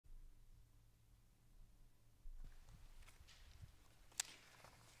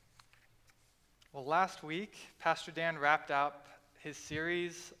Well, last week, Pastor Dan wrapped up his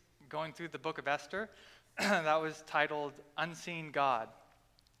series going through the book of Esther that was titled Unseen God.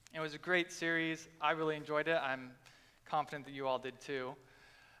 It was a great series. I really enjoyed it. I'm confident that you all did too.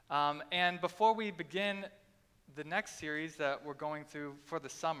 And before we begin the next series that we're going through for the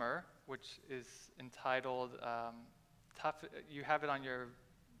summer, which is entitled Tough, you have it on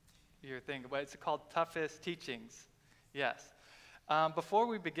your thing, but it's called Toughest Teachings. Yes. Before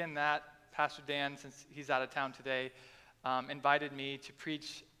we begin that, Pastor Dan, since he's out of town today, invited me to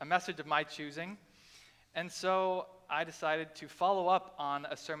preach a message of my choosing. And so I decided to follow up on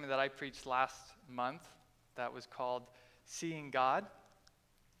a sermon that I preached last month that was called Seeing God.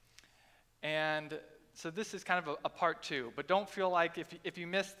 And so this is kind of a part two, but don't feel like if you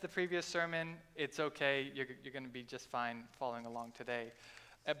missed the previous sermon, it's okay. You're going to be just fine following along today.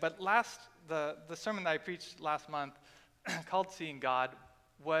 But the sermon that I preached last month called Seeing God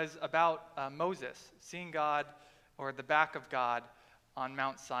was about Moses seeing God, or the back of God, on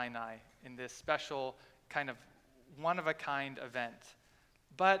Mount Sinai in this special kind of one-of-a-kind event.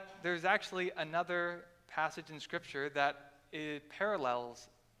 But there's actually another passage in Scripture that parallels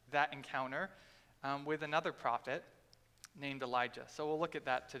that encounter with another prophet named Elijah. So we'll look at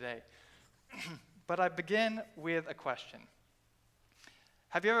that today. But I begin with a question.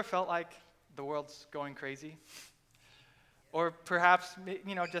 Have you ever felt like the world's going crazy? Or perhaps,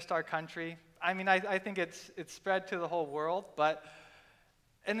 just our country. I mean, I think it's spread to the whole world,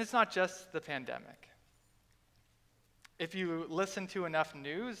 and it's not just the pandemic. If you listen to enough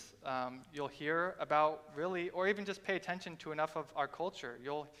news, you'll hear about or even just pay attention to enough of our culture.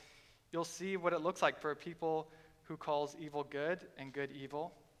 You'll see what it looks like for a people who calls evil good and good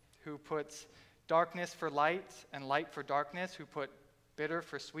evil, who puts darkness for light and light for darkness, who put bitter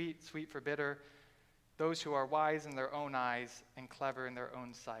for sweet, sweet for bitter, those who are wise in their own eyes and clever in their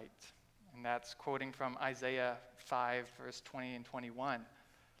own sight. And that's quoting from Isaiah 5, verse 20 and 21.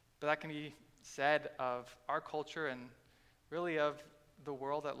 But that can be said of our culture and really of the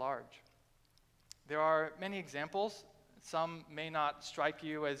world at large. There are many examples. Some may not strike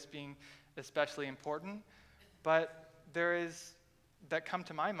you as being especially important, but that come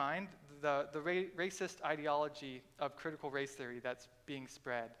to my mind, the racist ideology of critical race theory that's being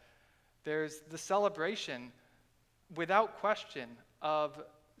spread. There's the celebration, without question, of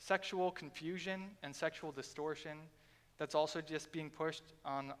sexual confusion and sexual distortion that's also just being pushed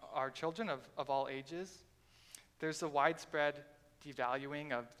on our children of all ages. There's the widespread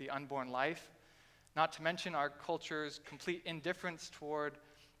devaluing of the unborn life, not to mention our culture's complete indifference toward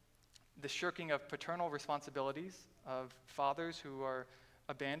the shirking of paternal responsibilities of fathers who are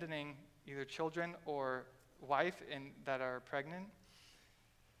abandoning either children or wife that are pregnant.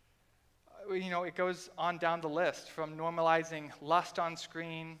 It goes on down the list, from normalizing lust on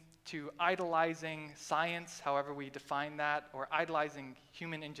screen to idolizing science, however we define that, or idolizing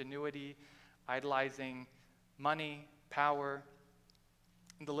human ingenuity, idolizing money, power,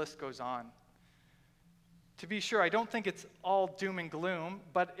 and the list goes on. To be sure, I don't think it's all doom and gloom,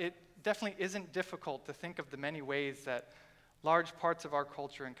 but it definitely isn't difficult to think of the many ways that large parts of our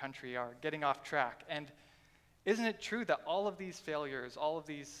culture and country are getting off track. And isn't it true that all of these failures, all of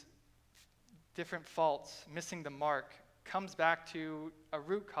these different faults, missing the mark, comes back to a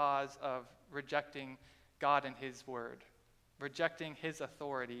root cause of rejecting God and His Word, rejecting His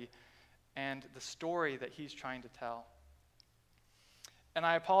authority and the story that He's trying to tell. And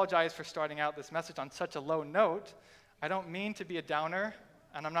I apologize for starting out this message on such a low note. I don't mean to be a downer,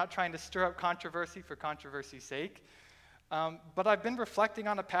 and I'm not trying to stir up controversy for controversy's sake, but I've been reflecting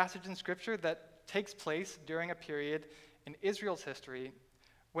on a passage in Scripture that takes place during a period in Israel's history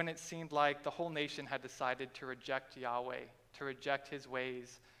when it seemed like the whole nation had decided to reject Yahweh, to reject His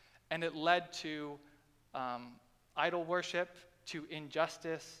ways. And it led to idol worship, to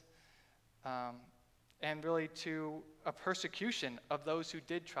injustice, and really to a persecution of those who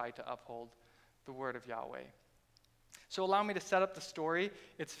did try to uphold the word of Yahweh. So allow me to set up the story.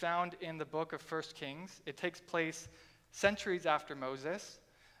 It's found in the book of 1 Kings. It takes place centuries after Moses.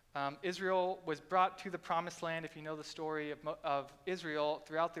 Israel was brought to the promised land, if you know the story of Israel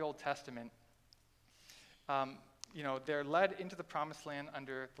throughout the Old Testament. They're led into the promised land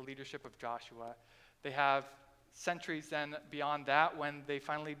under the leadership of Joshua. They have centuries then beyond that when they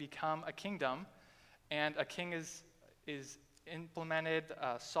finally become a kingdom, and a king is implemented,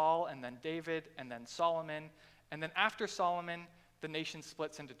 Saul, and then David, and then Solomon. And then after Solomon, the nation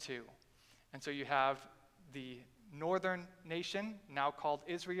splits into two. And so you have the northern nation, now called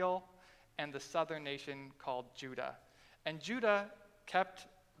Israel, and the southern nation called Judah. And Judah kept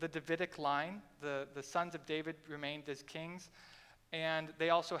the Davidic line. The sons of David remained as kings, and they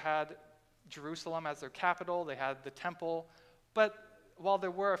also had Jerusalem as their capital. They had the temple. But while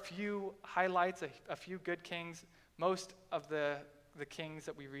there were a few highlights, a few good kings, most of the kings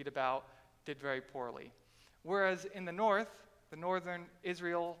that we read about did very poorly. Whereas in the north, the northern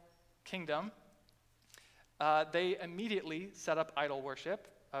Israel kingdom, they immediately set up idol worship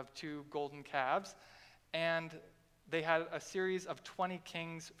of 2 golden calves, and they had a series of 20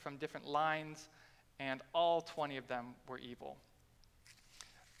 kings from different lines, and all 20 of them were evil.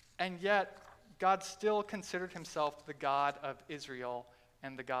 And yet, God still considered himself the God of Israel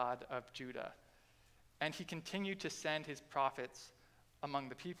and the God of Judah. And he continued to send his prophets among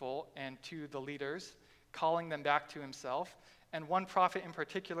the people and to the leaders, calling them back to himself. And one prophet in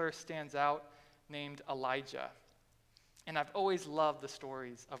particular stands out, named Elijah. And I've always loved the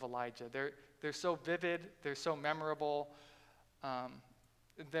stories of Elijah. They're so vivid, they're so memorable,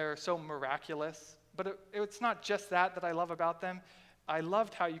 they're so miraculous. But it's not just that I love about them. I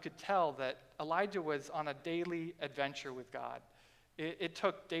loved how you could tell that Elijah was on a daily adventure with God. It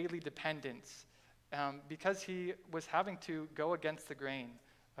took daily dependence because he was having to go against the grain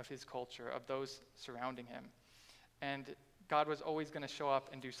of his culture, of those surrounding him. And God was always going to show up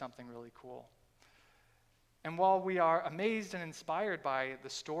and do something really cool. And while we are amazed and inspired by the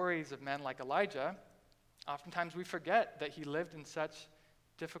stories of men like Elijah, oftentimes we forget that he lived in such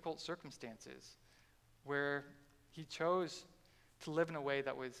difficult circumstances where he chose to live in a way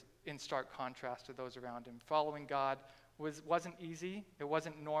that was in stark contrast to those around him. Following God wasn't easy. It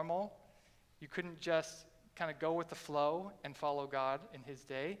wasn't normal. You couldn't just kind of go with the flow and follow God in his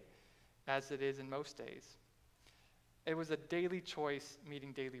day, as it is in most days. It was a daily choice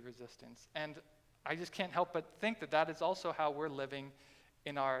meeting daily resistance. And I just can't help but think that is also how we're living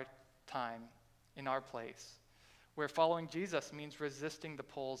in our time, in our place, where following Jesus means resisting the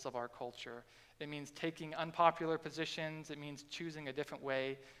pulls of our culture. It means taking unpopular positions. It means choosing a different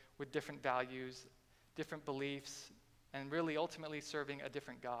way with different values, different beliefs, and really ultimately serving a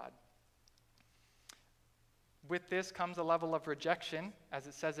different God. With this comes a level of rejection, as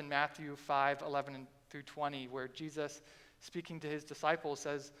it says in Matthew 5:11 through 20, where Jesus, speaking to his disciples,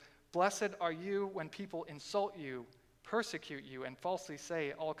 says, "Blessed are you when people insult you, persecute you, and falsely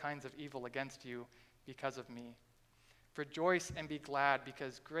say all kinds of evil against you because of me. Rejoice and be glad,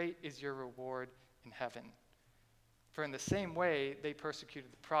 because great is your reward in heaven. For in the same way they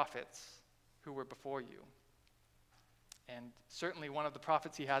persecuted the prophets who were before you." And certainly one of the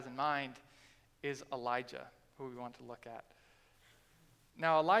prophets he has in mind is Elijah, who we want to look at.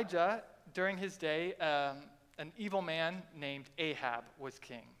 Now Elijah, during his day, an evil man named Ahab was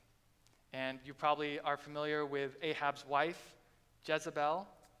king. And you probably are familiar with Ahab's wife, Jezebel.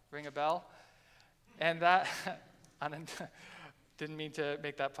 Ring a bell? And that, I didn't mean to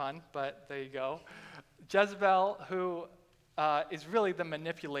make that pun, but there you go. Jezebel, who is really the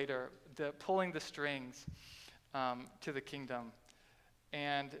manipulator, pulling the strings to the kingdom.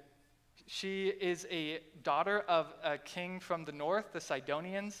 And she is a daughter of a king from the north, the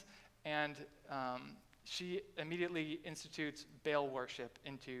Sidonians, and she immediately institutes Baal worship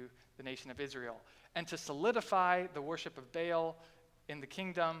into the nation of Israel. And to solidify the worship of Baal in the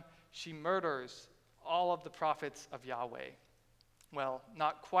kingdom, she murders all of the prophets of Yahweh. Well,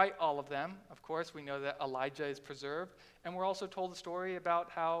 not quite all of them. Of course, we know that Elijah is preserved, and we're also told a story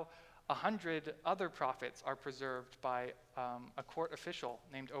about how 100 other prophets are preserved by a court official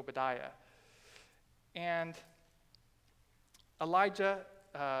named Obadiah. And Elijah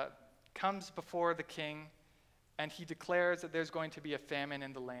comes before the king, and he declares that there's going to be a famine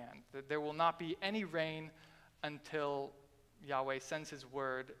in the land, that there will not be any rain until Yahweh sends his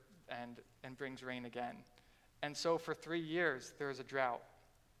word and brings rain again. And so for 3 years, there is a drought.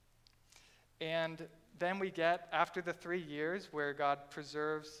 And then we get, after the 3 years where God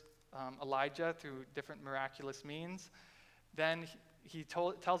preserves Elijah through different miraculous means, then he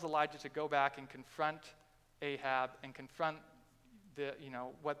tells Elijah to go back and confront Ahab and confront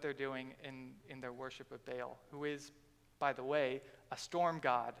what they're doing in their worship of Baal, who is, by the way, a storm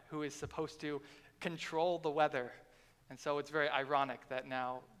god who is supposed to control the weather. And so it's very ironic that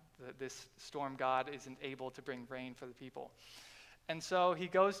now this storm god isn't able to bring rain for the people. And so he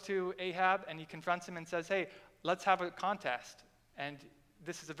goes to Ahab and he confronts him and says, "Hey, let's have a contest." And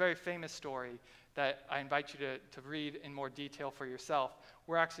this is a very famous story that I invite you to read in more detail for yourself.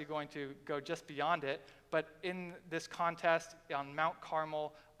 We're actually going to go just beyond it, but in this contest on Mount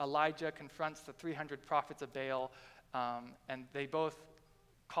Carmel, Elijah confronts the 300 prophets of Baal, and they both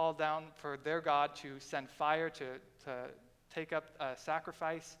call down for their God to send fire to take up a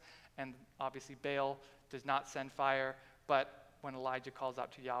sacrifice, and obviously Baal does not send fire, but when Elijah calls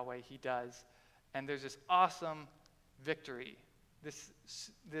out to Yahweh, he does. And there's this awesome victory this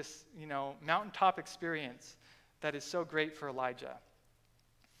mountaintop experience that is so great for Elijah.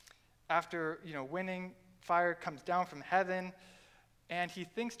 After winning, fire comes down from heaven, and he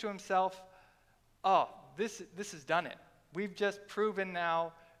thinks to himself, "Oh, this has done it. We've just proven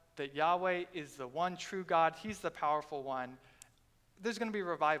now that Yahweh is the one true God. He's the powerful one. There's going to be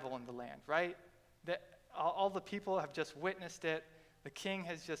revival in the land, right? That all the people have just witnessed it. The king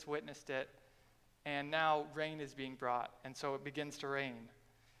has just witnessed it, and now rain is being brought, and so it begins to rain."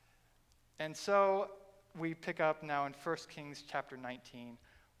 And so we pick up now in 1 Kings chapter 19.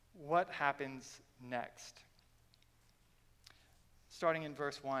 What happens next? Starting in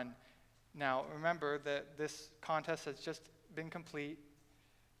verse 1. Now, remember that this contest has just been complete.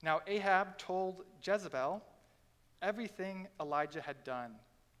 Now, Ahab told Jezebel everything Elijah had done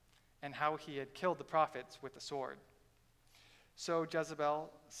and how he had killed the prophets with the sword. So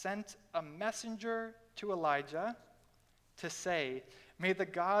Jezebel sent a messenger to Elijah to say, "May the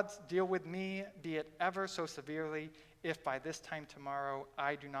gods deal with me, be it ever so severely, if by this time tomorrow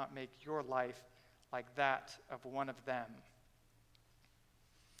I do not make your life like that of one of them."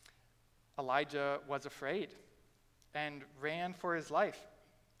 Elijah was afraid and ran for his life.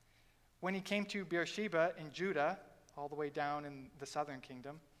 When he came to Beersheba in Judah, all the way down in the southern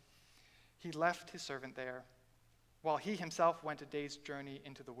kingdom, he left his servant there, while he himself went a day's journey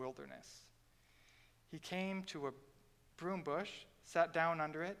into the wilderness. He came to a broom bush, sat down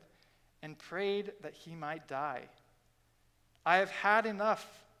under it, and prayed that he might die. "I have had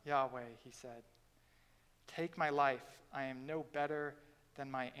enough, Yahweh," he said. "Take my life. I am no better than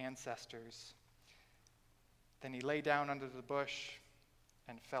my ancestors." Then he lay down under the bush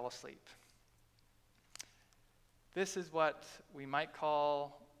and fell asleep. This is what we might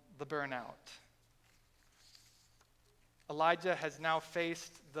call the burnout. Elijah has now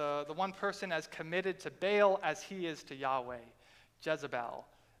faced the one person as committed to Baal as he is to Yahweh, Jezebel,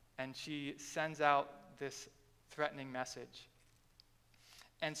 and she sends out this threatening message.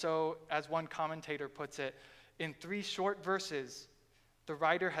 And so, as one commentator puts it, in 3 short verses, the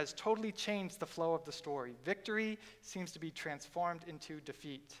writer has totally changed the flow of the story. Victory seems to be transformed into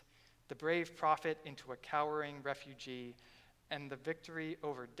defeat, the brave prophet into a cowering refugee, and the victory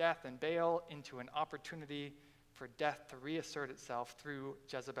over death and Baal into an opportunity for death to reassert itself through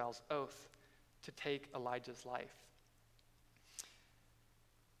Jezebel's oath to take Elijah's life.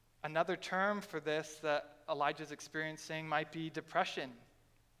 Another term for this that Elijah's experiencing might be depression,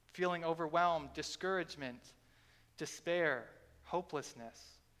 feeling overwhelmed, discouragement, despair,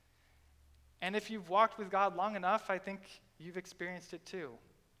 hopelessness. And if you've walked with God long enough, I think you've experienced it too.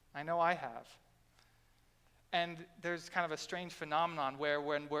 I know I have. And there's kind of a strange phenomenon where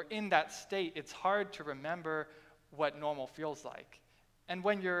when we're in that state, it's hard to remember what normal feels like. And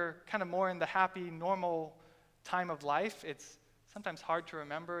when you're kind of more in the happy, normal time of life, it's sometimes hard to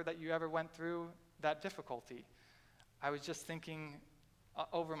remember that you ever went through that difficulty. I was just thinking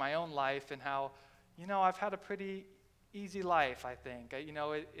over my own life and how, I've had a pretty easy life, I think.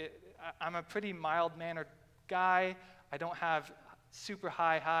 I'm a pretty mild-mannered guy. I don't have super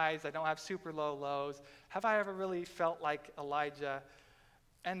high highs. I don't have super low lows. Have I ever really felt like Elijah?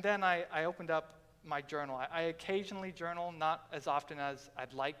 And then I opened up my journal. I occasionally journal, not as often as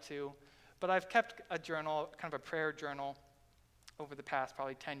I'd like to, but I've kept a journal, kind of a prayer journal, over the past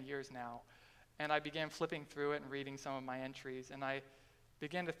probably 10 years now. And I began flipping through it and reading some of my entries, and I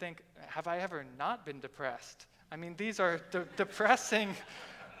began to think, have I ever not been depressed? I mean, these are depressing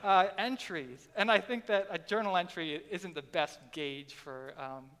entries. And I think that a journal entry isn't the best gauge for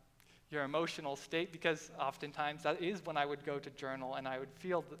your emotional state, because oftentimes that is when I would go to journal and I would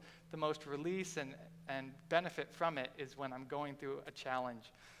feel the most release and benefit from it is when I'm going through a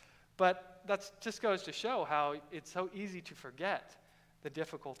challenge. But that just goes to show how it's so easy to forget the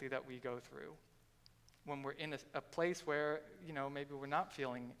difficulty that we go through when we're in a place where, maybe we're not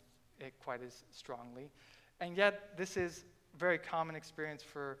feeling it quite as strongly. And yet, this is a very common experience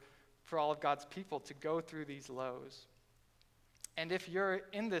for all of God's people to go through these lows. And if you're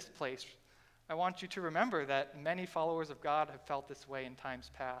in this place, I want you to remember that many followers of God have felt this way in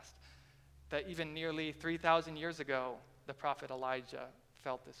times past, that even nearly 3,000 years ago, the prophet Elijah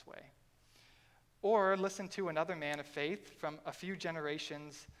felt this way. Or listen to another man of faith from a few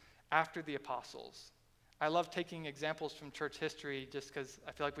generations after the apostles. I love taking examples from church history just because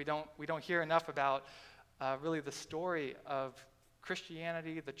I feel like we don't hear enough about really the story of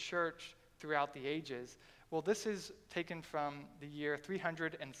Christianity, the church throughout the ages. Well, this is taken from the year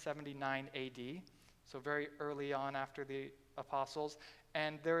 379 AD, so very early on after the apostles.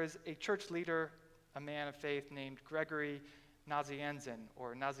 And there is a church leader, a man of faith named Gregory Nazianzen,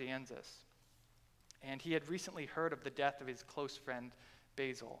 or Nazianzus. And he had recently heard of the death of his close friend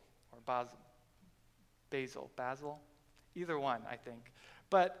Basil, or Basil, either one, I think.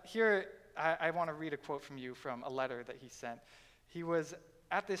 But here, I want to read a quote from you from a letter that he sent. He was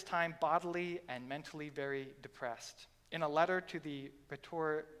at this time bodily and mentally very depressed. In a letter to the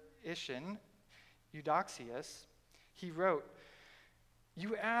rhetorician Eudoxius, he wrote,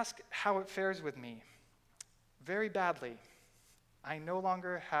 "You ask how it fares with me. Very badly. I no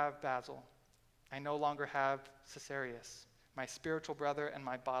longer have Basil. I no longer have Caesarius, my spiritual brother and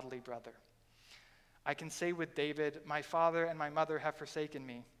my bodily brother. I can say with David, my father and my mother have forsaken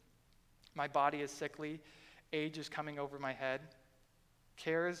me. My body is sickly. Age is coming over my head.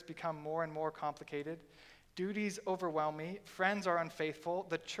 Cares become more and more complicated. Duties overwhelm me. Friends are unfaithful.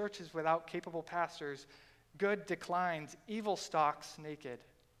 The church is without capable pastors. Good declines. Evil stalks naked.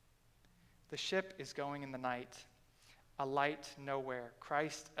 The ship is going in the night. A light nowhere.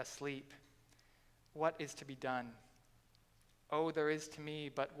 Christ asleep. What is to be done? Oh, there is to me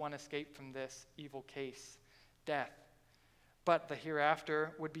but one escape from this evil case, death. But the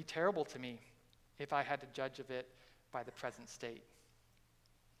hereafter would be terrible to me if I had to judge of it by the present state."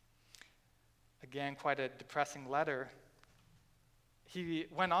 Again, quite a depressing letter. He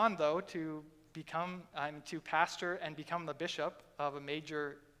went on, though, to pastor and become the bishop of a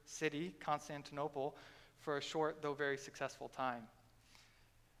major city, Constantinople, for a short, though very successful time.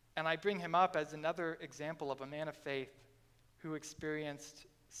 And I bring him up as another example of a man of faith who experienced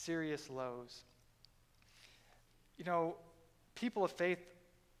serious lows. You know, people of faith,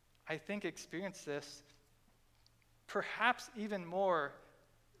 I think, experience this perhaps even more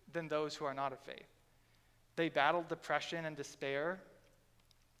than those who are not of faith. They battle depression and despair.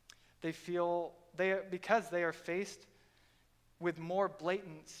 Because they are faced with more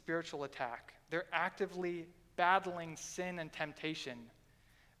blatant spiritual attack. They're actively battling sin and temptation.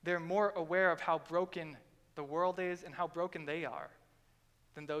 They're more aware of how broken the world is and how broken they are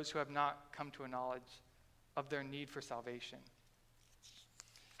than those who have not come to a knowledge of their need for salvation.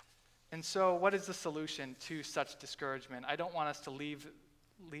 And so, what is the solution to such discouragement? I don't want us to leave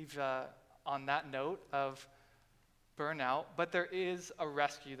on that note of burnout, but there is a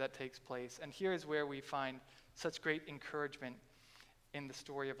rescue that takes place. And here is where we find such great encouragement in the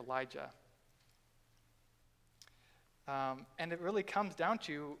story of Elijah. And it really comes down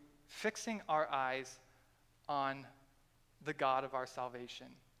to fixing our eyes on the God of our salvation,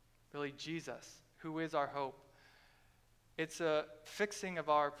 really Jesus, who is our hope. It's a fixing of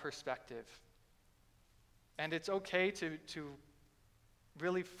our perspective. And it's okay to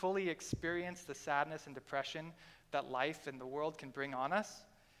really fully experience the sadness and depression that life and the world can bring on us.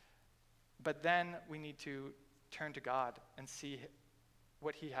 But then we need to turn to God and see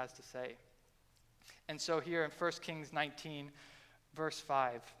what he has to say. And so here in 1 Kings 19, verse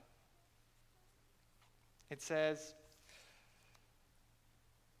 5, it says,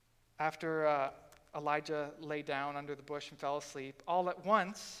 after Elijah lay down under the bush and fell asleep, all at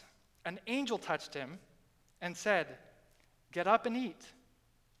once an angel touched him and said, "Get up and eat."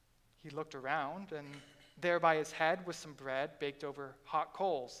 He looked around, and there by his head was some bread baked over hot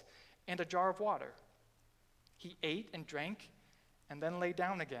coals and a jar of water. He ate and drank and then lay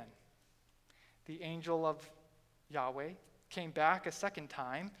down again. The angel of Yahweh came back a second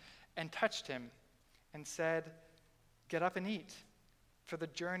time and touched him and said, "Get up and eat, for the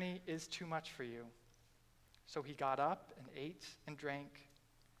journey is too much for you." So he got up and ate and drank.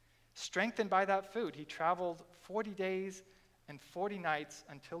 Strengthened by that food, he traveled 40 days and 40 nights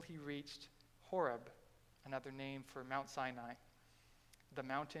until he reached Horeb, another name for Mount Sinai, the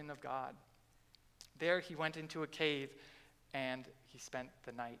mountain of God. There he went into a cave and he spent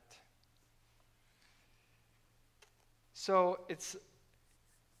the night. So it's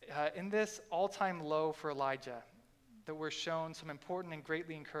in this all-time low for Elijah that we're shown some important and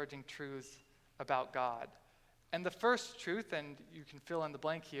greatly encouraging truths about God. And the first truth, and you can fill in the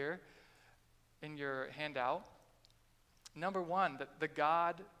blank here in your handout, number one, that the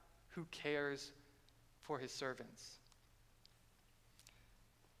God who cares for his servants.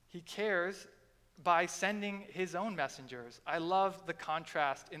 He cares by sending his own messengers. I love the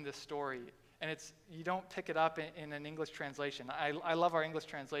contrast in this story. And you don't pick it up in an English translation. I love our English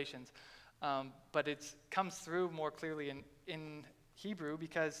translations, but it comes through more clearly in Hebrew,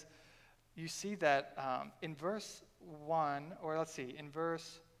 because you see that in verse 1, or let's see, in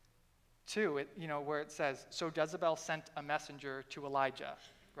verse 2, where it says, "So Jezebel sent a messenger to Elijah,"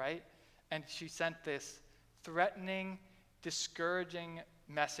 right? And she sent this threatening, discouraging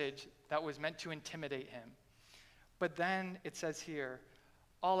message that was meant to intimidate him. But then it says here,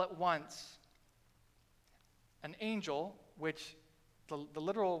 all at once, an angel, which The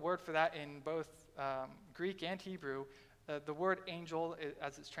literal word for that in both Greek and Hebrew, the word angel,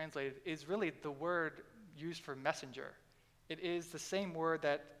 as it's translated, is really the word used for messenger. It is the same word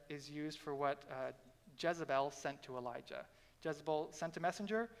that is used for what Jezebel sent to Elijah. Jezebel sent a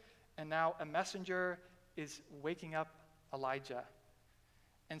messenger, and now a messenger is waking up Elijah.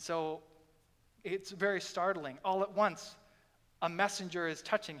 And so it's very startling. All at once, a messenger is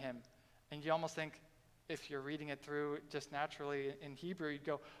touching him. And you almost think, if you're reading it through just naturally in Hebrew, you'd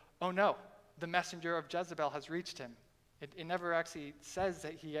go, oh no, the messenger of Jezebel has reached him. It never actually says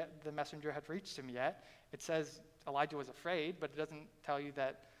that the messenger had reached him yet. It says Elijah was afraid, but it doesn't tell you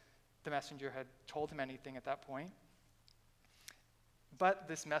that the messenger had told him anything at that point. But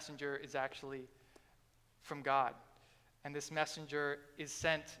this messenger is actually from God. And this messenger is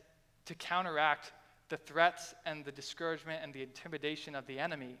sent to counteract the threats and the discouragement and the intimidation of the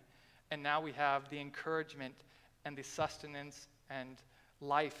enemy. And now we have the encouragement and the sustenance and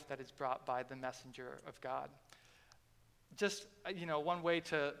life that is brought by the messenger of God. Just, one way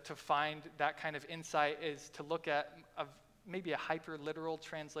to find that kind of insight is to look at maybe a hyper-literal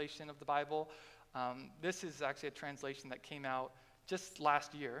translation of the Bible. This is actually a translation that came out just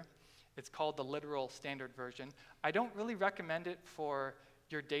last year. It's called the Literal Standard Version. I don't really recommend it for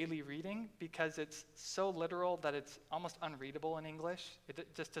your daily reading because it's so literal that it's almost unreadable in English. It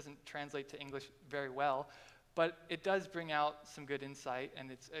just doesn't translate to English very well. But it does bring out some good insight,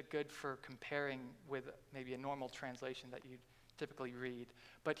 and it's good for comparing with maybe a normal translation that you typically read.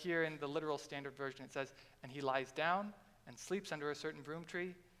 But here in the Literal Standard Version, it says, "And he lies down and sleeps under a certain broom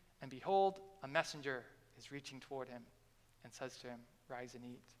tree, and behold, a messenger is reaching toward him and says to him, 'Rise and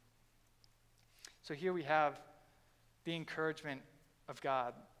eat.'" So here we have the encouragement of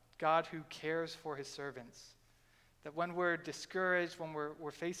God, God who cares for his servants. That when we're discouraged, when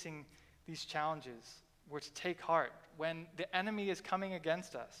we're facing these challenges, we're to take heart. When the enemy is coming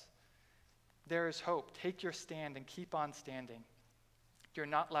against us, there is hope. Take your stand and keep on standing. You're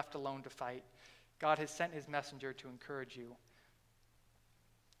not left alone to fight. God has sent his messenger to encourage you.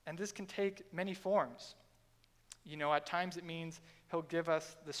 And this can take many forms. At times it means he'll give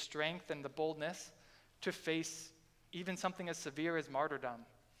us the strength and the boldness to face even something as severe as martyrdom,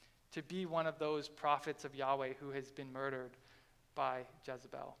 to be one of those prophets of Yahweh who has been murdered by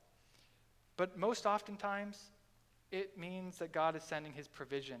Jezebel. But most oftentimes, it means that God is sending his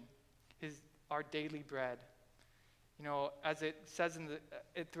provision, our daily bread. As it says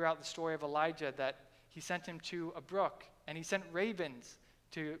throughout the story of Elijah, that he sent him to a brook, and he sent ravens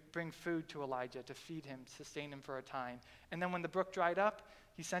to bring food to Elijah, to feed him, sustain him for a time. And then when the brook dried up,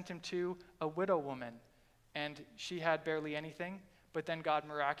 he sent him to a widow woman, and she had barely anything, but then God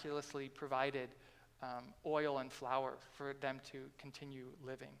miraculously provided oil and flour for them to continue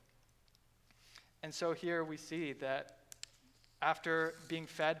living. And so here we see that after being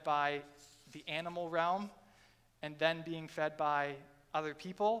fed by the animal realm and then being fed by other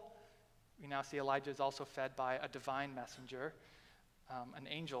people, we now see Elijah is also fed by a divine messenger, an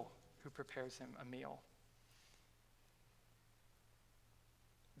angel who prepares him a meal.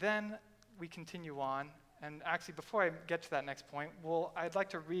 Then we continue on, and actually before I get to that next point, I'd like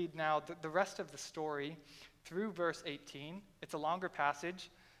to read now the rest of the story through verse 18. It's a longer passage,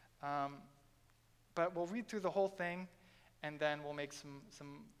 but we'll read through the whole thing, and then we'll make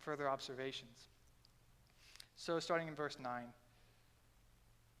some further observations. So starting in verse 9.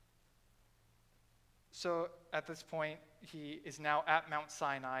 So at this point, he is now at Mount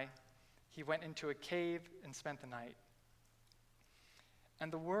Sinai. He went into a cave and spent the night.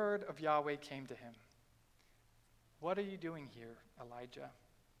 And the word of Yahweh came to him. "What are you doing here, Elijah?"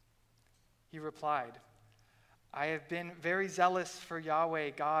 He replied, "I have been very zealous for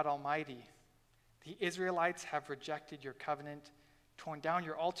Yahweh, God Almighty. The Israelites have rejected your covenant, torn down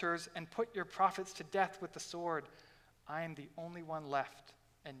your altars, and put your prophets to death with the sword. I am the only one left,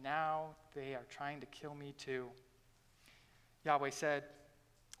 and now they are trying to kill me too." Yahweh said,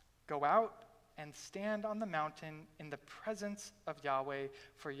 "Go out and stand on the mountain in the presence of Yahweh,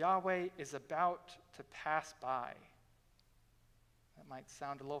 for Yahweh is about to pass by." That might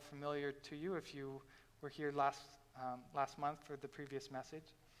sound a little familiar to you if you were here last month for the previous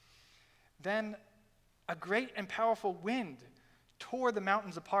message. Then a great and powerful wind tore the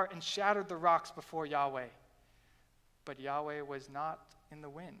mountains apart and shattered the rocks before Yahweh. But Yahweh was not in the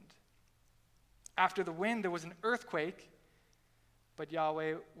wind. After the wind, there was an earthquake, but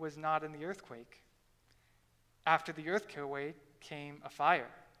Yahweh was not in the earthquake. After the earthquake came a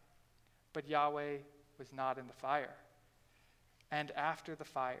fire, but Yahweh was not in the fire. And after the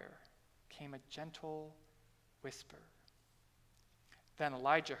fire came a gentle whisper. Then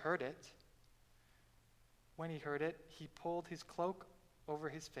Elijah heard it. When he heard it, he pulled his cloak over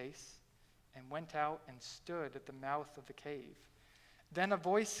his face and went out and stood at the mouth of the cave. Then a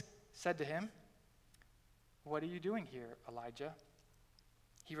voice said to him, "What are you doing here, Elijah?"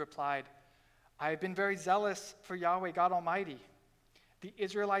 He replied, "I have been very zealous for Yahweh God Almighty. The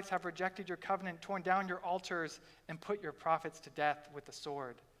Israelites have rejected your covenant, torn down your altars, and put your prophets to death with the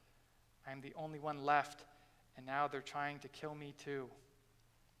sword. I am the only one left, and now they're trying to kill me too."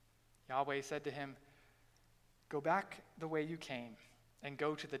 Yahweh said to him, "Go back the way you came, and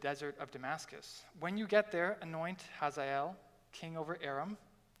go to the desert of Damascus. When you get there, anoint Hazael, king over Aram.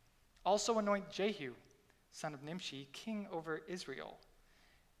 Also anoint Jehu, son of Nimshi, king over Israel.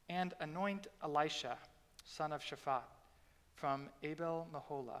 And anoint Elisha, son of Shaphat, from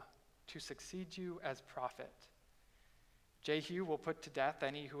Abel-Meholah, to succeed you as prophet. Jehu will put to death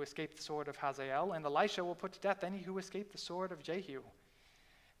any who escape the sword of Hazael, and Elisha will put to death any who escape the sword of Jehu.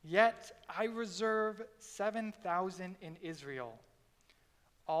 Yet I reserve 7,000 in Israel,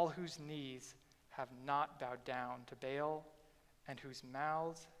 all whose knees have not bowed down to Baal, and whose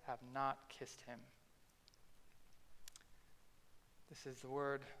mouths have not kissed him." This is the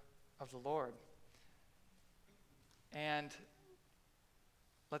word of the Lord. And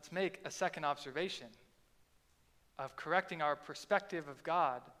let's make a second observation of correcting our perspective of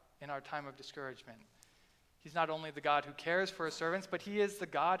God in our time of discouragement. He's not only the God who cares for his servants, but he is the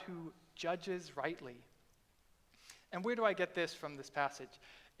God who judges rightly. And where do I get this from this passage?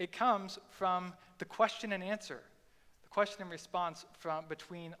 It comes from the question and answer, the question and response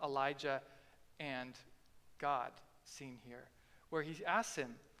between Elijah and God, seen here, where he asks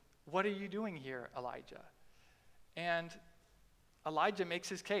him, "What are you doing here, Elijah?" And Elijah makes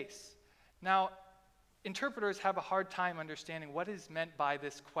his case. Now, interpreters have a hard time understanding what is meant by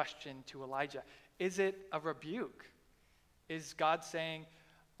this question to Elijah. Is it a rebuke? Is God saying,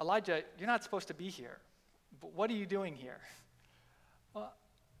 "Elijah, you're not supposed to be here, but what are you doing here?" Well,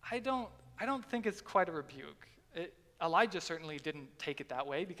 I don't think it's quite a rebuke. Elijah certainly didn't take it that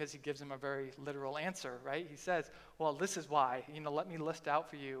way, because he gives him a very literal answer, right? He says, "Well, this is why. Let me list out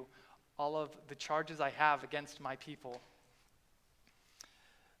for you all of the charges I have against my people."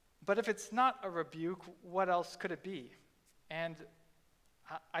 But if it's not a rebuke, what else could it be? And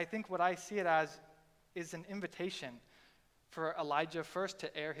I think what I see it as is an invitation for Elijah first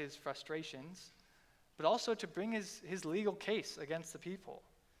to air his frustrations, but also to bring his legal case against the people.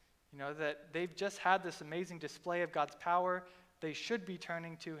 That they've just had this amazing display of God's power. They should be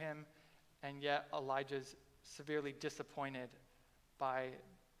turning to him, and yet Elijah's severely disappointed by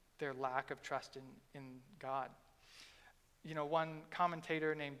their lack of trust in God. One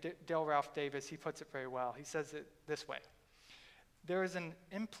commentator named Dale Ralph Davis, he puts it very well. He says it this way: "There is an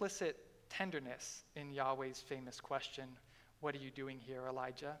implicit tenderness in Yahweh's famous question, 'What are you doing here,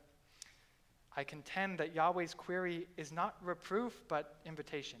 Elijah?' I contend that Yahweh's query is not reproof, but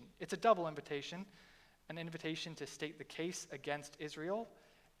invitation. It's a double invitation, an invitation to state the case against Israel,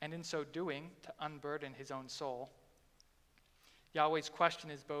 and in so doing, to unburden his own soul. Yahweh's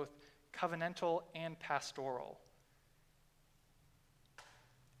question is both covenantal and pastoral.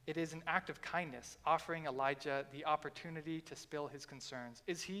 It is an act of kindness, offering Elijah the opportunity to spill his concerns.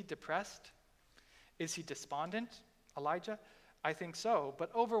 Is he depressed? Is he despondent, Elijah? I think so, but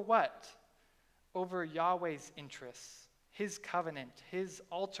over what? Over Yahweh's interests, his covenant, his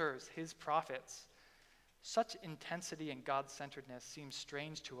altars, his prophets. Such intensity and God-centeredness seems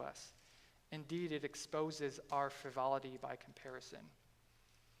strange to us. Indeed, it exposes our frivolity by comparison."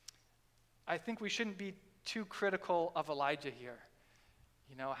 I think we shouldn't be too critical of Elijah here.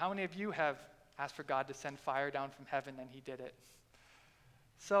 How many of you have asked for God to send fire down from heaven and he did it?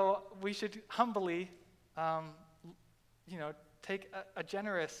 So we should humbly, take a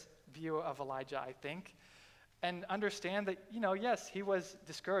generous view of Elijah, I think, and understand that, yes, he was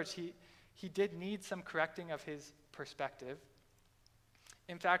discouraged. He did need some correcting of his perspective.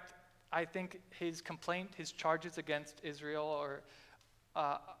 In fact, I think his complaint, his charges against Israel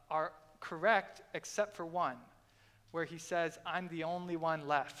are correct, except for one, where he says, "I'm the only one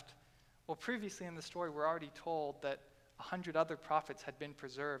left." Well, previously in the story, we're already told that 100 other prophets had been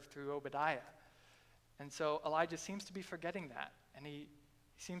preserved through Obadiah. And so Elijah seems to be forgetting that, and he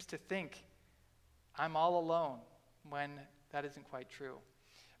seems to think, "I'm all alone," when that isn't quite true.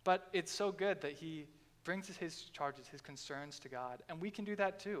 But it's so good that he brings his charges, his concerns to God, and we can do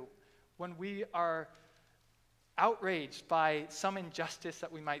that too. When we are outraged by some injustice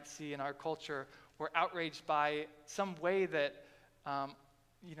that we might see in our culture, we're outraged by some way that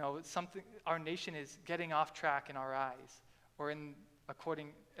something our nation is getting off track in our eyes, or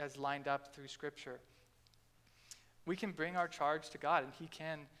according as lined up through Scripture, we can bring our charge to God, and he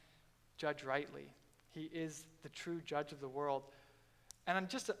can judge rightly. He is the true judge of the world. And then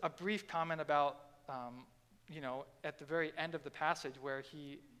just a brief comment about, at the very end of the passage where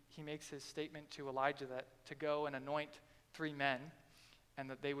he makes his statement to Elijah to go and anoint 3 men and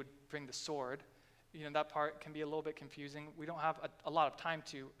that they would bring the sword. That part can be a little bit confusing. We don't have a lot of time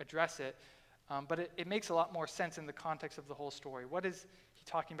to address it, but it makes a lot more sense in the context of the whole story. What is he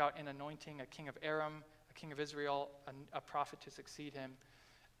talking about in anointing a king of Aram, a king of Israel, a prophet to succeed him,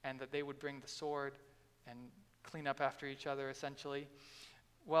 and that they would bring the sword and clean up after each other, essentially?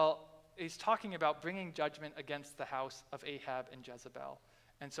 Well, he's talking about bringing judgment against the house of Ahab and Jezebel.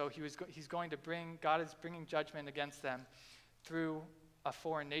 And so God is bringing judgment against them through a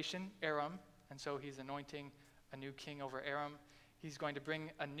foreign nation, Aram, and so he's anointing a new king over Aram. He's going to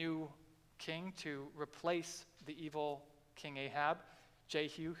bring a new king to replace the evil King Ahab,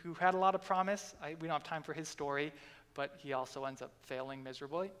 Jehu, who had a lot of promise. We don't have time for his story, but he also ends up failing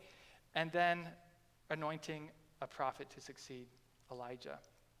miserably. And then anointing a prophet to succeed Elijah.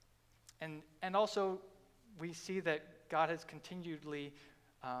 And also, we see that God has continually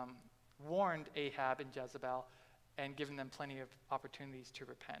warned Ahab and Jezebel and given them plenty of opportunities to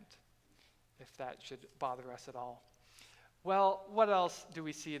repent, if that should bother us at all. Well, what else do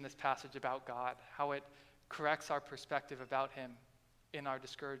we see in this passage about God? How it corrects our perspective about him in our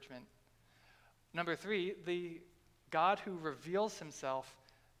discouragement. Number 3, the God who reveals himself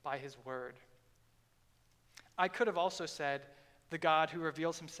by his word. I could have also said the God who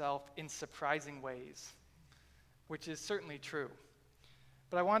reveals himself in surprising ways, which is certainly true.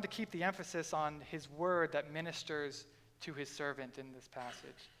 But I wanted to keep the emphasis on his word that ministers to his servant in this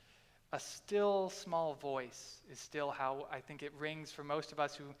passage. A still small voice is still how I think it rings for most of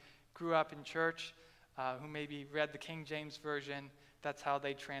us who grew up in church, who maybe read the King James Version. That's how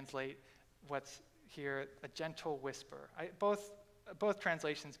they translate what's here, a gentle whisper. Both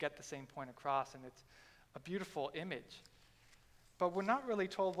translations get the same point across, and it's a beautiful image. But we're not really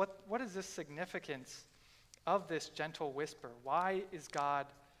told what is the significance of this gentle whisper. Why is God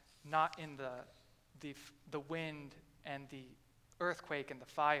not in the wind and the earthquake and the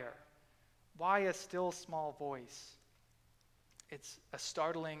fire? Why a still small voice? It's a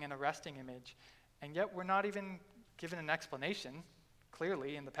startling and arresting image, and yet we're not even given an explanation,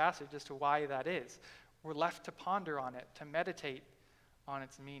 clearly, in the passage as to why that is. We're left to ponder on it, to meditate on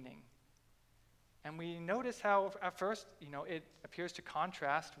its meaning. And we notice how, at first, it appears to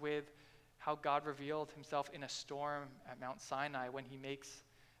contrast with how God revealed himself in a storm at Mount Sinai when he makes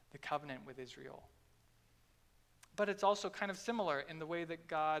the covenant with Israel. But it's also kind of similar in the way that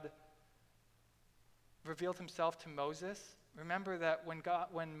God revealed himself to Moses. Remember that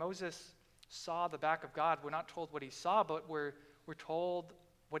when Moses saw the back of God, we're not told what he saw, but we're told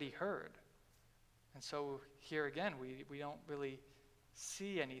what he heard. And so here again, we don't really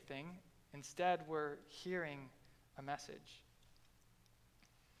see anything. Instead, we're hearing a message.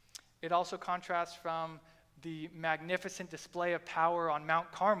 It also contrasts from the magnificent display of power on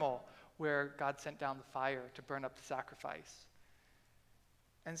Mount Carmel, where God sent down the fire to burn up the sacrifice.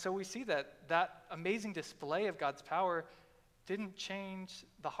 And so we see that amazing display of God's power didn't change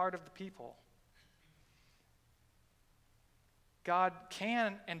the heart of the people. God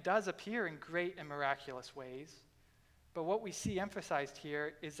can and does appear in great and miraculous ways, but what we see emphasized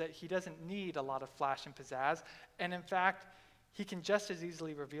here is that he doesn't need a lot of flash and pizzazz, and in fact, he can just as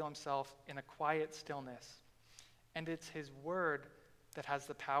easily reveal himself in a quiet stillness. And it's his word that has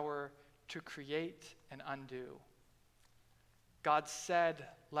the power to create and undo. God said,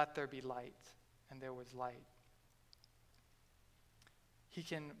 "Let there be light," and there was light. He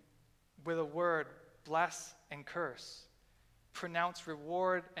can, with a word, bless and curse, pronounce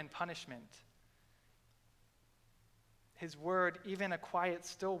reward and punishment. His word, even a quiet,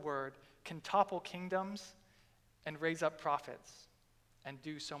 still word, can topple kingdoms and raise up prophets and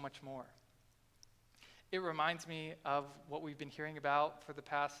do so much more. It reminds me of what we've been hearing about for the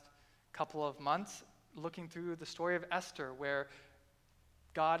past couple of months, looking through the story of Esther, where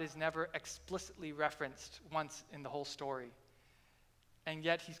God is never explicitly referenced once in the whole story. And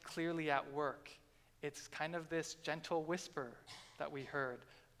yet he's clearly at work. It's kind of this gentle whisper that we heard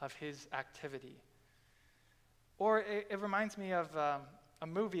of his activity. Or it reminds me of a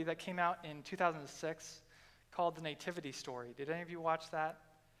movie that came out in 2006 called The Nativity Story. Did any of you watch that?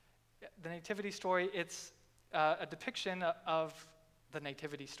 The Nativity Story, it's a depiction of the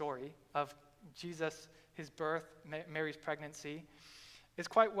Nativity story, of Jesus, his birth, Mary's pregnancy. It's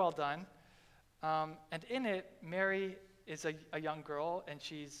quite well done. And in it, Mary is a young girl, and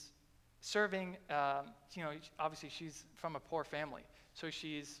she's serving, obviously she's from a poor family, so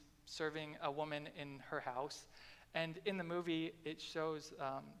she's serving a woman in her house. And in the movie, it shows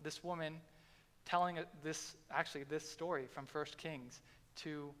this woman telling this story from 1 Kings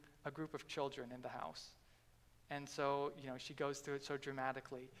to a group of children in the house. And so, she goes through it so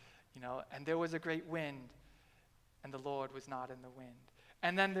dramatically, and there was a great wind, and the Lord was not in the wind.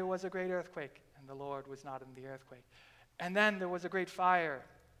 And then there was a great earthquake, and the Lord was not in the earthquake. And then there was a great fire,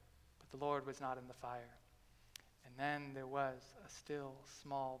 but the Lord was not in the fire. And then there was a still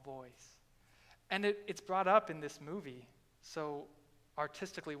small voice. And it's brought up in this movie, so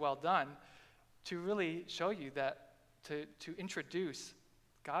artistically well done, to really show you that, to introduce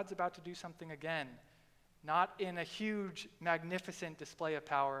God's about to do something again, not in a huge, magnificent display of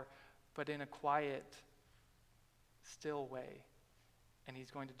power, but in a quiet, still way. And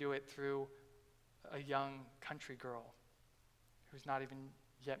he's going to do it through a young country girl who's not even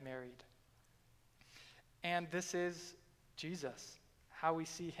yet married. And this is Jesus, how we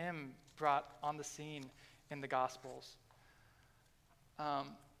see him brought on the scene in the Gospels.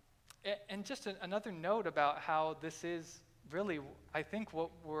 And just another note about how this is really, I think what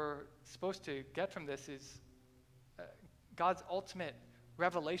we're supposed to get from this is God's ultimate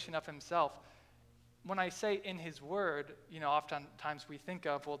revelation of himself. When I say in his word, oftentimes we think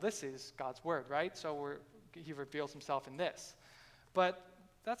of, well, this is God's word, right? So he reveals himself in this. But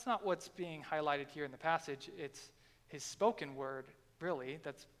that's not what's being highlighted here in the passage. It's his spoken word, really,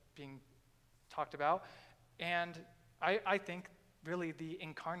 that's being talked about. And I think really the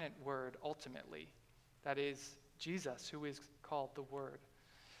incarnate word ultimately, that is Jesus, who is called the Word.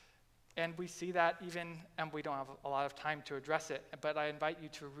 And we see that even, and we don't have a lot of time to address it, but I invite you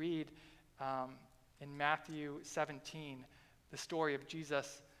to read in Matthew 17 the story of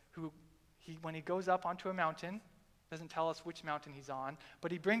Jesus, who when he goes up onto a mountain, doesn't tell us which mountain he's on,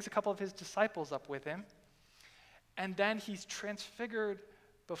 but he brings a couple of his disciples up with him, and then he's transfigured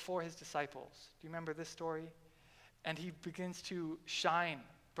before his disciples. Do you remember this story? And he begins to shine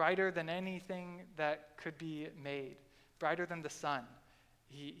brighter than anything that could be made, brighter than the sun.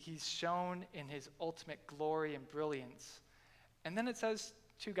 He's shown in his ultimate glory and brilliance. And then it says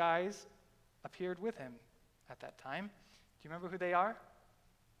 2 guys appeared with him at that time. Do you remember who they are?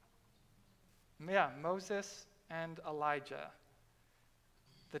 Yeah, Moses and Elijah.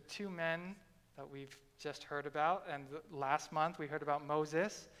 The 2 men that we've just heard about, and last month we heard about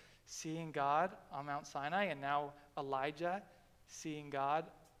Moses seeing God on Mount Sinai, and now Elijah seeing God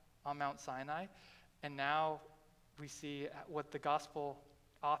on Mount Sinai. And now we see what the gospel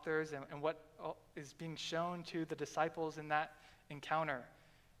authors and what is being shown to the disciples in that encounter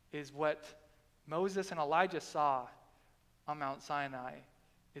is what Moses and Elijah saw on Mount Sinai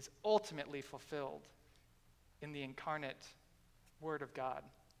is ultimately fulfilled in the incarnate Word of God,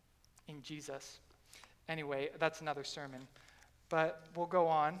 in Jesus. Anyway, that's another sermon. But we'll go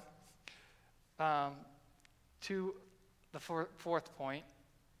on to the fourth point.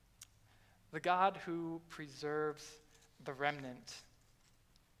 The God who preserves the remnant.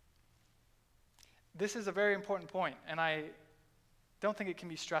 This is a very important point, and I don't think it can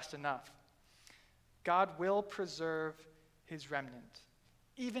be stressed enough. God will preserve his remnant,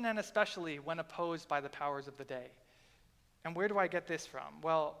 even and especially when opposed by the powers of the day. And where do I get this from?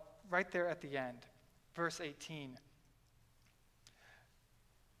 Well, right there at the end, verse 18.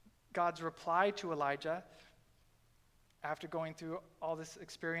 God's reply to Elijah, after going through all this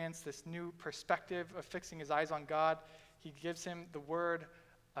experience, this new perspective of fixing his eyes on God, he gives him the word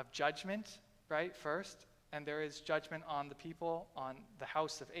of judgment, right, first. And there is judgment on the people, on the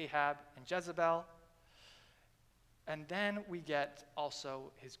house of Ahab and Jezebel. And then we get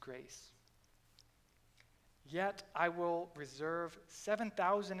also his grace. Yet I will reserve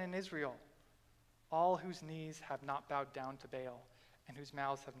 7,000 in Israel, all whose knees have not bowed down to Baal, and whose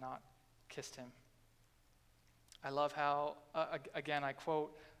mouths have not kissed him. I love how, again, I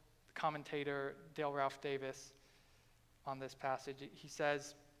quote the commentator Dale Ralph Davis on this passage. He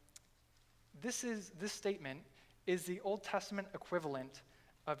says, this statement is the Old Testament equivalent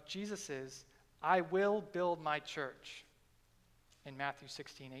of Jesus's "I will build my church" in Matthew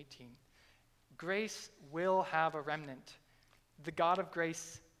 16:18. Grace will have a remnant. The God of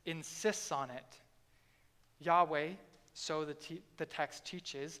grace insists on it. Yahweh, so the text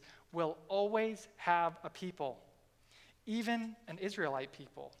teaches, will always have a people, even an Israelite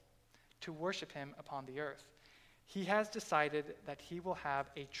people, to worship him upon the earth. He has decided that he will have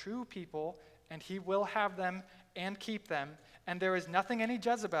a true people, and he will have them and keep them, and there is nothing any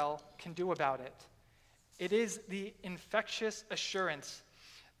Jezebel can do about it. It is the infectious assurance,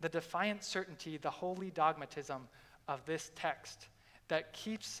 the defiant certainty, the holy dogmatism of this text that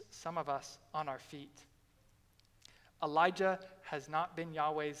keeps some of us on our feet. Elijah has not been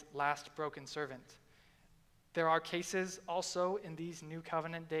Yahweh's last broken servant. There are cases also in these new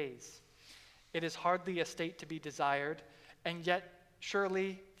covenant days. It is hardly a state to be desired, and yet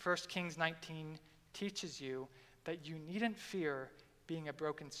surely 1 Kings 19 teaches you that you needn't fear being a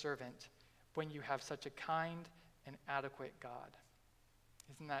broken servant when you have such a kind and adequate God.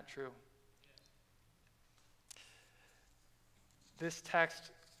 Isn't that true? This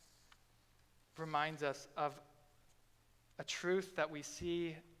text reminds us of a truth that we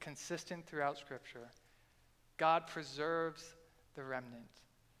see consistent throughout Scripture. God preserves the remnant.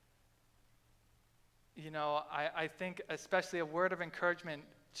 You know, I think especially a word of encouragement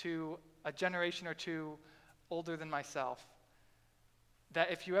to a generation or two older than myself,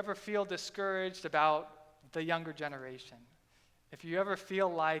 that if you ever feel discouraged about the younger generation, if you ever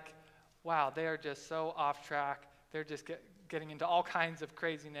feel like, wow, they are just so off track, they're just getting into all kinds of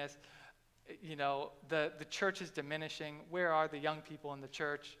craziness, you know, the church is diminishing, where are the young people in the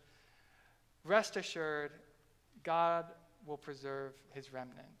church? Rest assured, God will preserve his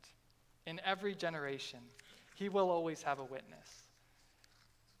remnant. In every generation, he will always have a witness.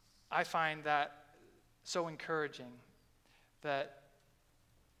 I find that so encouraging, that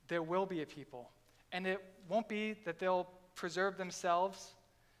there will be a people, and it won't be that they'll preserve themselves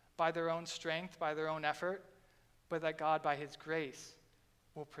by their own strength, by their own effort, but that God, by his grace,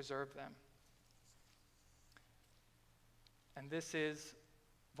 will preserve them. And this is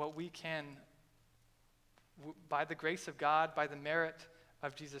what we can, by the grace of God, by the merit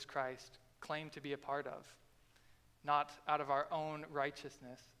of Jesus Christ, claim to be a part of, not out of our own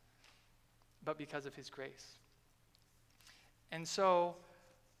righteousness, but because of his grace. And so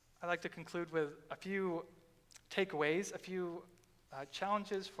I'd like to conclude with a few takeaways, a few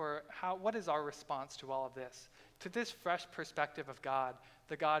challenges for what is our response to all of this, to this fresh perspective of God,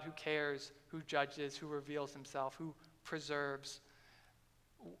 the God who cares, who judges, who reveals himself, who preserves.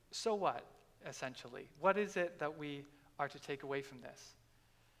 So what, essentially? What is it that we are to take away from this?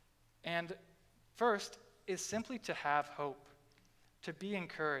 And first is simply to have hope, to be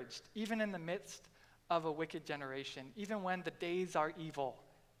encouraged, even in the midst of a wicked generation, even when the days are evil,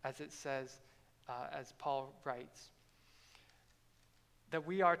 as it says, as Paul writes. That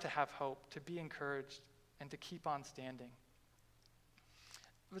we are to have hope, to be encouraged, and to keep on standing.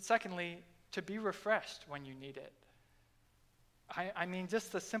 But secondly, to be refreshed when you need it. I mean,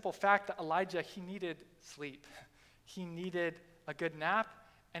 just the simple fact that Elijah, he needed sleep. He needed a good nap,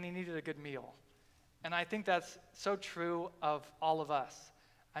 and he needed a good meal. And I think that's so true of all of us.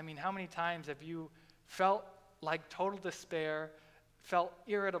 I mean, how many times have you felt like total despair, felt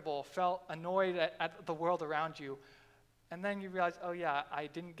irritable, felt annoyed at the world around you, and then you realize, oh yeah, I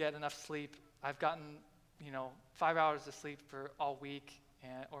didn't get enough sleep. I've gotten, 5 hours of sleep for all week,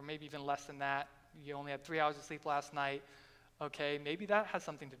 or maybe even less than that. You only had 3 hours of sleep last night. Okay, maybe that has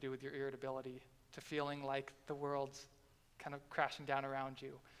something to do with your irritability, to feeling like the world's kind of crashing down around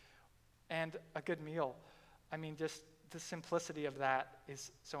you. And a good meal. I mean, just the simplicity of that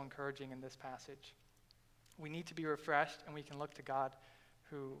is so encouraging in this passage. We need to be refreshed, and we can look to God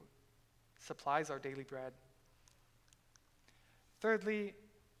who supplies our daily bread. Thirdly,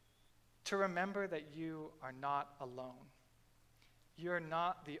 to remember that you are not alone. You're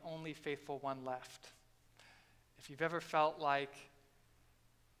not the only faithful one left. If you've ever felt like,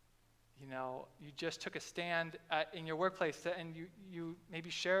 you just took a stand in your workplace and you maybe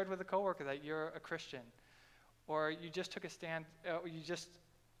shared with a coworker that you're a Christian, or you just took a stand, or you just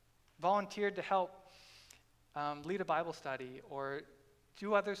volunteered to help lead a Bible study or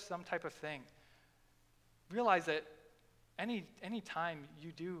do some type of thing, realize that any time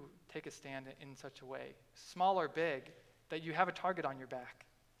you do take a stand in such a way, small or big, that you have a target on your back.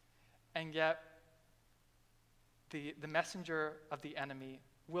 And yet, the messenger of the enemy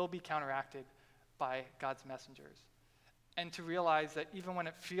will be counteracted by God's messengers. And to realize that even when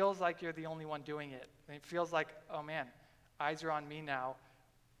it feels like you're the only one doing it, and it feels like, oh man, eyes are on me now,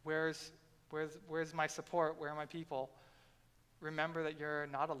 where's my support, where are my people? Remember that you're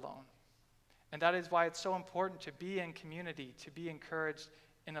not alone. And that is why it's so important to be in community, to be encouraged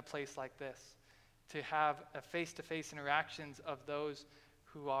in a place like this, to have a face-to-face interactions of those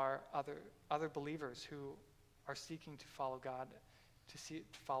who are other believers who are seeking to follow God, to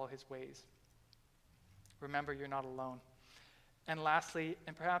follow his ways. Remember, you're not alone. And lastly,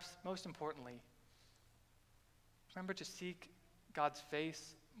 and perhaps most importantly, remember to seek God's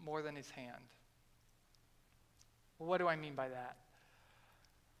face more than his hand. Well, what do I mean by that?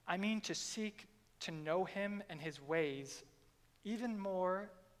 I mean to seek to know him and his ways even more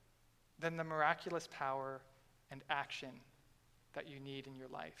than the miraculous power and action that you need in your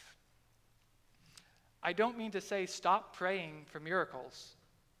life. I don't mean to say stop praying for miracles.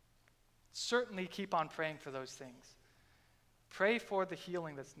 Certainly keep on praying for those things. Pray for the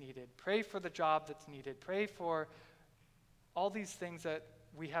healing that's needed. Pray for the job that's needed. Pray for all these things that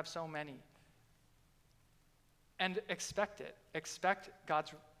we have so many. And expect it. Expect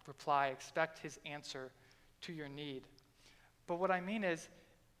God's reply. Expect his answer to your need. But what I mean is,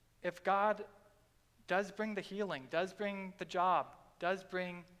 if God does bring the healing, does bring the job,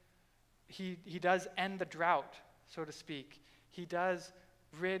 he does end the drought, so to speak. He does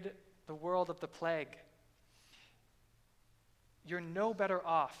rid the world of the plague. You're no better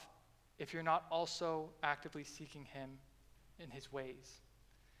off if you're not also actively seeking him in his ways.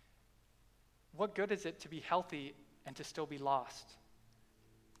 What good is it to be healthy and to still be lost?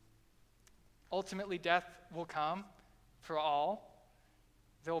 Ultimately, death will come for all.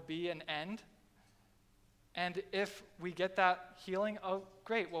 There will be an end. And if we get that healing, oh,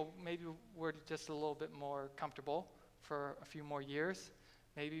 great, well, maybe we're just a little bit more comfortable for a few more years.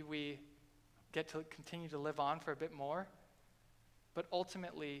 Maybe we get to continue to live on for a bit more. But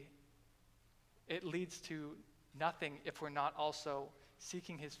ultimately, it leads to nothing if we're not also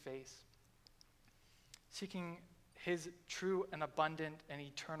seeking his face, seeking his true and abundant and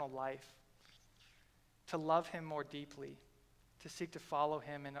eternal life, to love him more deeply, to seek to follow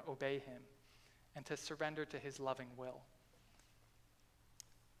him and obey him, and to surrender to his loving will.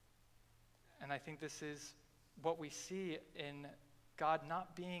 And I think this is what we see in God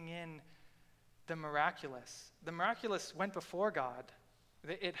not being in the miraculous. The miraculous went before God.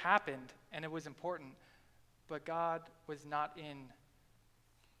 It happened, and it was important. But God was not in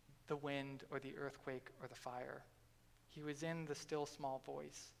the wind or the earthquake or the fire. He was in the still small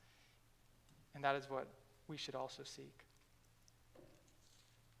voice. And that is what we should also seek.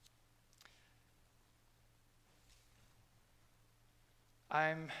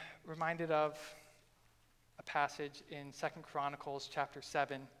 I'm reminded of a passage in 2 Chronicles chapter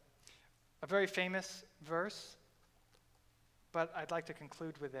 7, a very famous verse, but I'd like to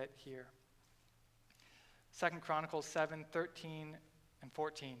conclude with it here. 2 Chronicles 7, 13 and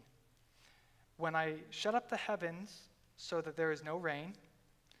 14. When I shut up the heavens so that there is no rain,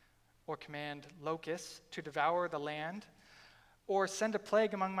 or command locusts to devour the land, or send a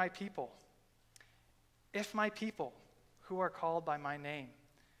plague among my people, if my people, who are called by my name,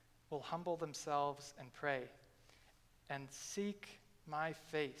 will humble themselves and pray, and seek my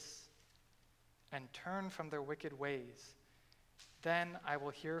face, and turn from their wicked ways, then I will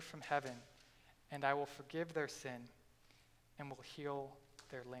hear from heaven, and I will forgive their sin, and will heal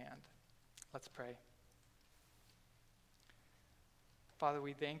their land. Let's pray. Father,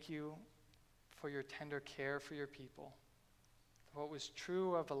 we thank you for your tender care for your people. What was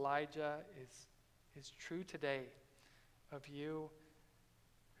true of Elijah is true today of you,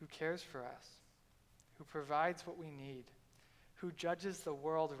 who cares for us, who provides what we need, who judges the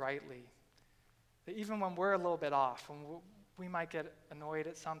world rightly. That even when we're a little bit off, when we might get annoyed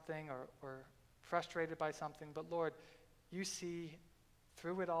at something or frustrated by something, but Lord, you see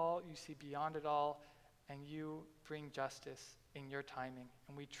through it all, you see beyond it all, and you bring justice in your timing.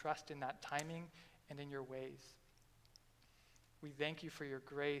 And we trust in that timing and in your ways. We thank you for your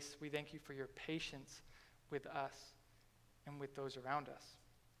grace. We thank you for your patience with us and with those around us.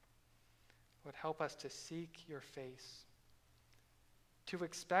 Lord, help us to seek your face, to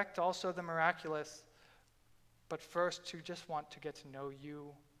expect also the miraculous, but first to just want to get to know you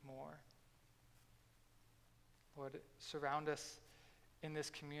more. Lord, surround us in this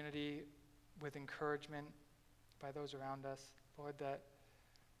community with encouragement by those around us. Lord, that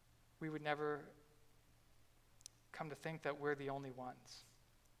we would never come to think that we're the only ones.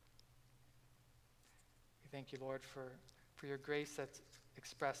 We thank you, Lord, for your grace that's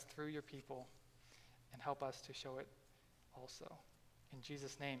expressed through your people, and help us to show it also. In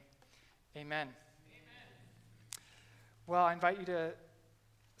Jesus' name, amen. Well, I invite you to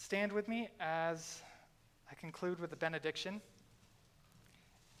stand with me as I conclude with the benediction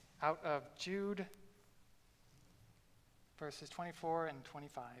out of Jude, verses 24 and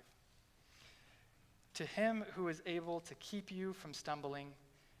 25. To him who is able to keep you from stumbling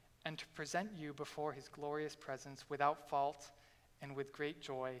and to present you before his glorious presence without fault and with great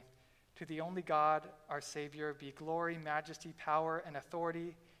joy, to the only God, our Savior, be glory, majesty, power, and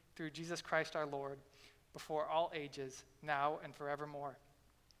authority through Jesus Christ our Lord, before all ages, now and forevermore.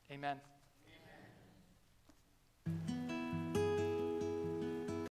 Amen.